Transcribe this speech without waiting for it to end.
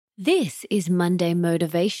This is Monday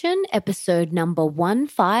Motivation, episode number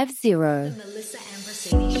 150.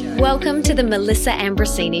 Welcome to the Melissa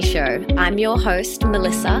Ambrosini Show. I'm your host,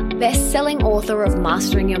 Melissa, best-selling author of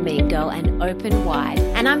Mastering Your Mean Girl and Open Wide.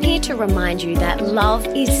 And I'm here to remind you that love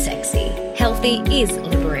is sexy, healthy is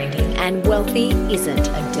liberating, and wealthy isn't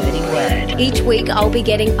a dirty word. Each week, I'll be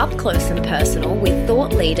getting up close and personal with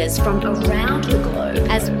thought leaders from around the globe,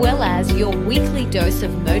 as well as your weekly dose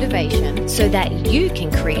of motivation so that you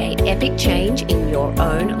can create epic change in your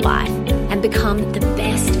own life and become the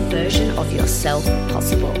best version of yourself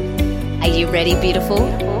possible. Are you ready, beautiful?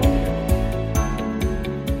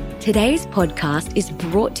 Today's podcast is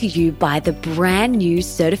brought to you by the brand new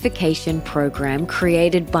certification program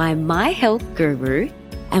created by my health guru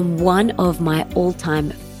and one of my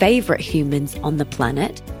all-time favorite humans on the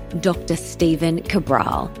planet, Dr. Stephen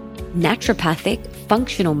Cabral, naturopathic,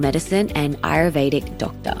 functional medicine and Ayurvedic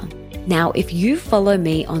doctor. Now, if you follow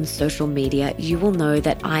me on social media, you will know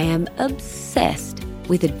that I am obsessed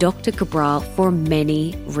with Dr. Cabral for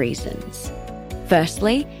many reasons.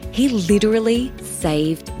 Firstly, he literally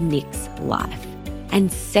saved Nick's life.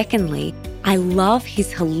 And secondly, I love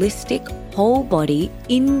his holistic, whole body,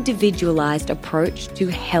 individualized approach to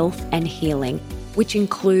health and healing, which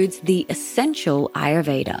includes the essential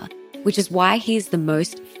Ayurveda, which is why he's the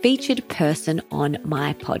most featured person on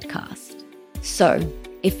my podcast. So,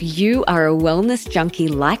 if you are a wellness junkie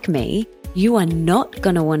like me, you are not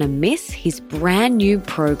going to want to miss his brand new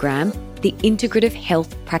program, the Integrative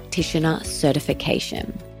Health Practitioner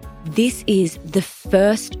Certification. This is the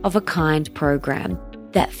first of a kind program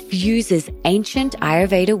that fuses ancient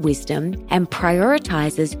Ayurveda wisdom and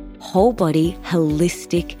prioritizes whole body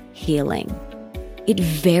holistic healing. It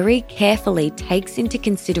very carefully takes into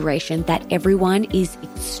consideration that everyone is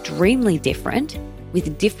extremely different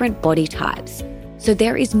with different body types. So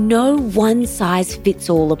there is no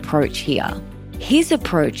one-size-fits-all approach here. His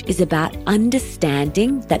approach is about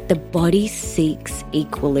understanding that the body seeks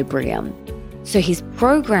equilibrium. So his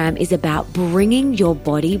program is about bringing your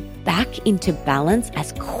body back into balance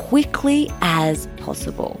as quickly as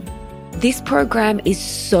possible. This program is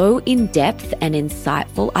so in-depth and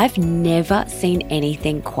insightful, I've never seen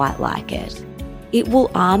anything quite like it. It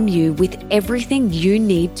will arm you with everything you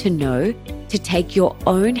need to know to take your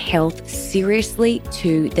own health seriously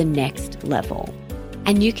to the next level.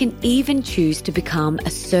 And you can even choose to become a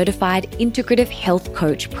certified integrative health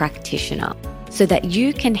coach practitioner so that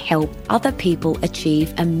you can help other people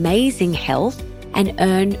achieve amazing health and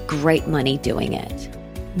earn great money doing it.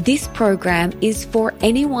 This program is for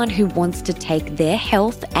anyone who wants to take their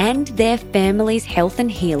health and their family's health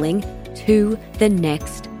and healing to the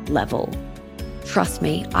next level. Trust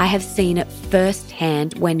me, I have seen it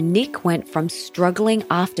firsthand when Nick went from struggling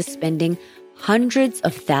after spending hundreds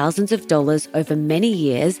of thousands of dollars over many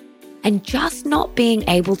years and just not being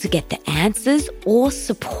able to get the answers or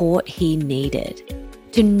support he needed,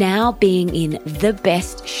 to now being in the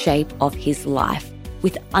best shape of his life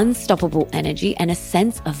with unstoppable energy and a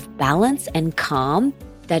sense of balance and calm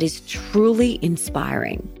that is truly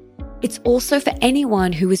inspiring. It's also for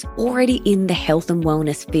anyone who is already in the health and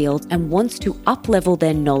wellness field and wants to up-level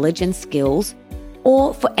their knowledge and skills,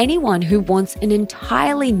 or for anyone who wants an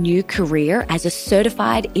entirely new career as a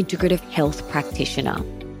certified integrative health practitioner.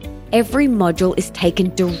 Every module is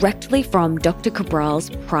taken directly from Dr. Cabral's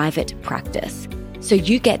private practice, so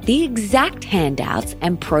you get the exact handouts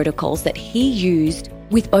and protocols that he used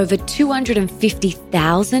with over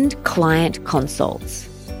 250,000 client consults.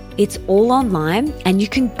 It's all online and you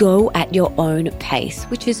can go at your own pace,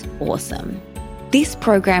 which is awesome. This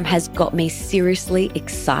program has got me seriously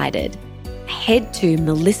excited. Head to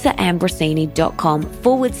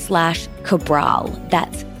melissaambrosini.com/Cabral.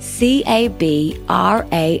 That's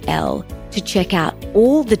CABRAL to check out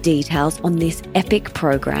all the details on this epic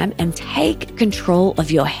program and take control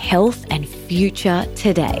of your health and future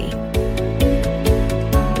today.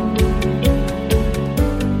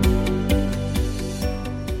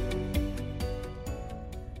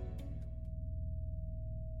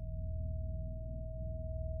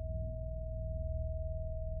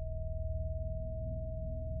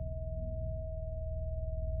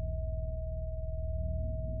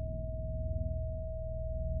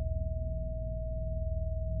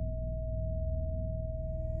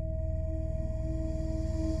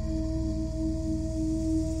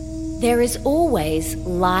 There is always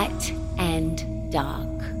light and dark.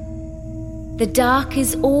 The dark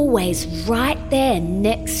is always right there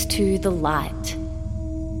next to the light.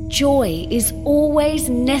 Joy is always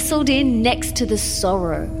nestled in next to the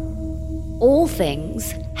sorrow. All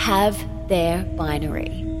things have their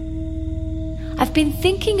binary. I've been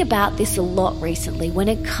thinking about this a lot recently when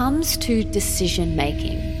it comes to decision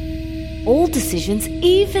making. All decisions,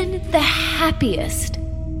 even the happiest,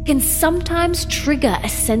 can sometimes trigger a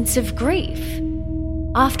sense of grief.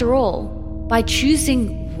 After all, by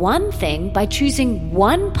choosing one thing, by choosing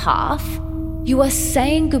one path, you are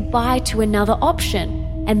saying goodbye to another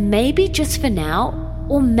option, and maybe just for now,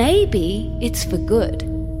 or maybe it's for good.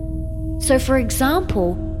 So for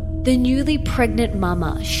example, the newly pregnant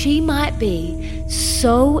mama, she might be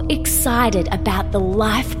so excited about the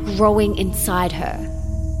life growing inside her,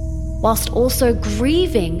 whilst also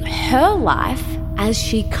grieving her life as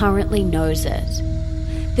she currently knows it.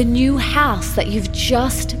 The new house that you've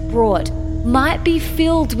just bought might be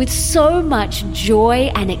filled with so much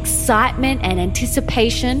joy and excitement and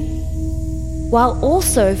anticipation, while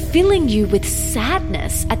also filling you with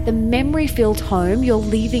sadness at the memory-filled home you're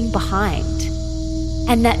leaving behind.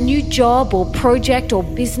 And that new job or project or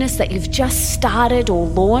business that you've just started or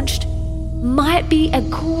launched might be a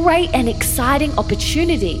great and exciting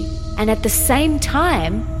opportunity. And at the same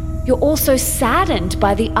time, you're also saddened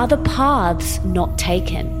by the other paths not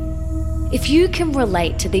taken. If you can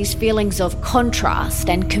relate to these feelings of contrast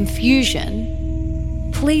and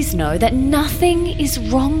confusion, please know that nothing is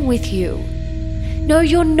wrong with you. No,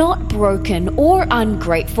 you're not broken or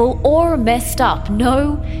ungrateful or messed up.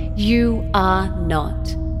 No, you are not.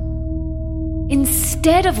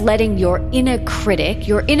 Instead of letting your inner critic,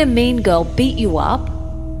 your inner mean girl beat you up,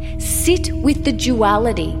 sit with the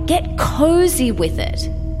duality. Get cozy with it.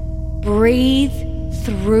 Breathe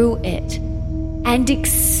through it and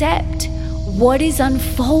accept what is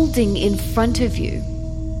unfolding in front of you.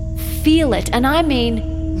 Feel it, and I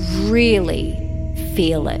mean really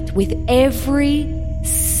feel it with every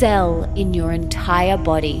cell in your entire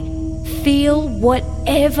body. Feel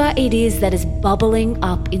whatever it is that is bubbling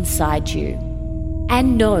up inside you.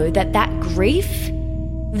 And know that that grief,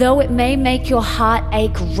 though it may make your heart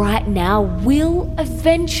ache right now, will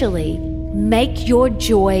eventually make your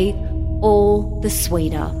joy all the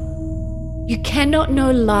sweeter. You cannot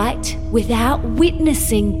know light without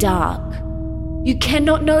witnessing dark. You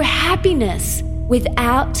cannot know happiness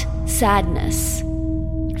without sadness.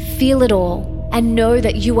 Feel it all and know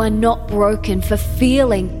that you are not broken for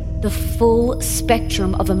feeling the full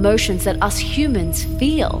spectrum of emotions that us humans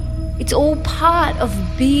feel. It's all part of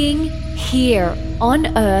being here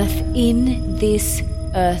on earth in this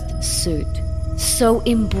earth suit. So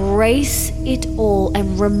embrace it all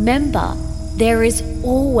and remember there is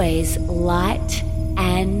always light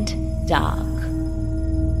and dark.